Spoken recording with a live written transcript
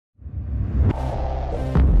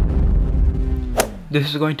This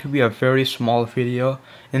is going to be a very small video.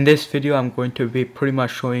 In this video I'm going to be pretty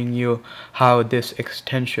much showing you how this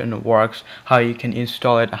extension works, how you can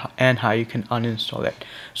install it and how you can uninstall it.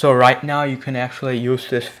 So right now you can actually use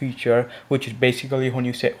this feature, which is basically when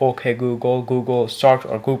you say okay Google, Google Search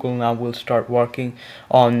or Google Now will start working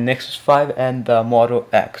on Nexus 5 and the Moto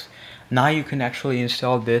X. Now you can actually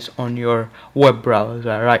install this on your web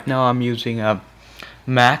browser. Right now I'm using a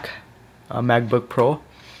MacBook Pro.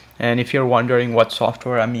 And if you're wondering what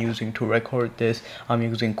software I'm using to record this, I'm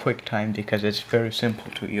using QuickTime because it's very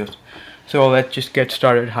simple to use. So let's just get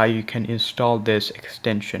started how you can install this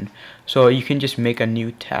extension. So you can just make a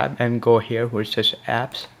new tab and go here where it says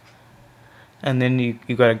apps. And then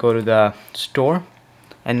you gotta go to the store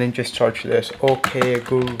and then just search this okay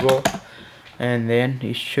Google. And then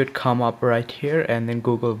it should come up right here, and then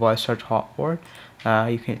Google Voice Search Hotword.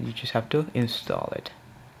 You just have to install it.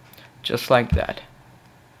 Just like that.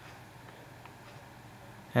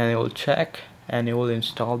 And it will check and it will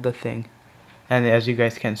install the thing. And as you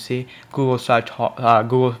guys can see, Google Voice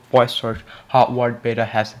Search Hotword beta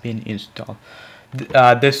has been installed.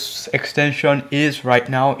 This extension is right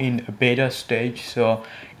now in a beta stage, so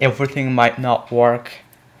everything might not work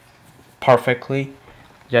perfectly,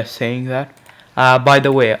 just saying that. By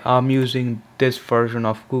the way, I'm using this version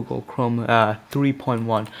of Google Chrome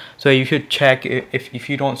 3.1, so you should check if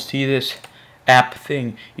you don't see this app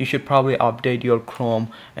thing, you should probably update your Chrome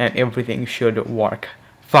and everything should work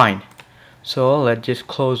fine. So let's just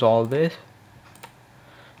close all this.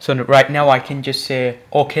 So right now I can just say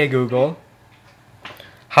okay Google,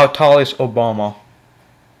 how tall is Obama,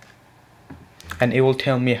 and it will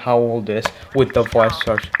tell me how old it is with the voice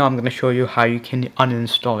search. Now I'm going to show you how you can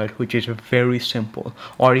uninstall it, which is very simple,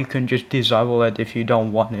 or you can just disable it if you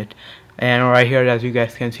don't want it. And right here, as you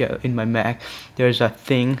guys can see in my Mac, there's a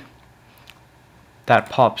thing that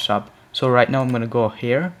pops up. So right now I'm gonna go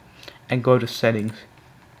here and go to settings,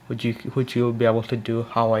 which you'll be able to do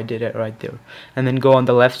how I did it right there, and then go on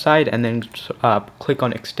the left side and then click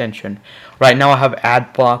on extension. Right now I have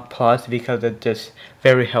AdBlock Plus because it's just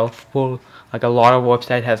very helpful. Like a lot of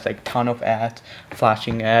website has like ton of ads,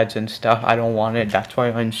 flashing ads and stuff. I don't want it, that's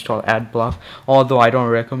why I install AdBlock, although I don't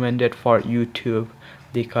recommend it for YouTube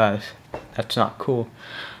because that's not cool.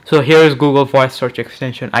 So here is Google Voice Search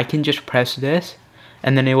extension. I can just press this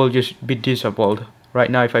and then it will just be disabled. Right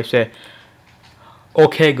now if I say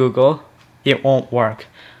okay Google, it won't work.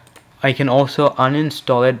 I can also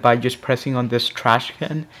uninstall it by just pressing on this trash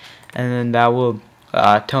can, and then that will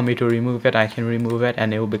tell me to remove it. I can remove it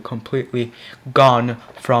and it will be completely gone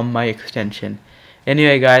from my extension.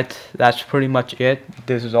 Anyway guys, that's pretty much it.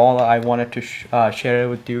 This is all I wanted to share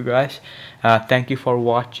with you guys. Thank you for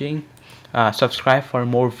watching. Subscribe for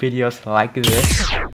more videos like this.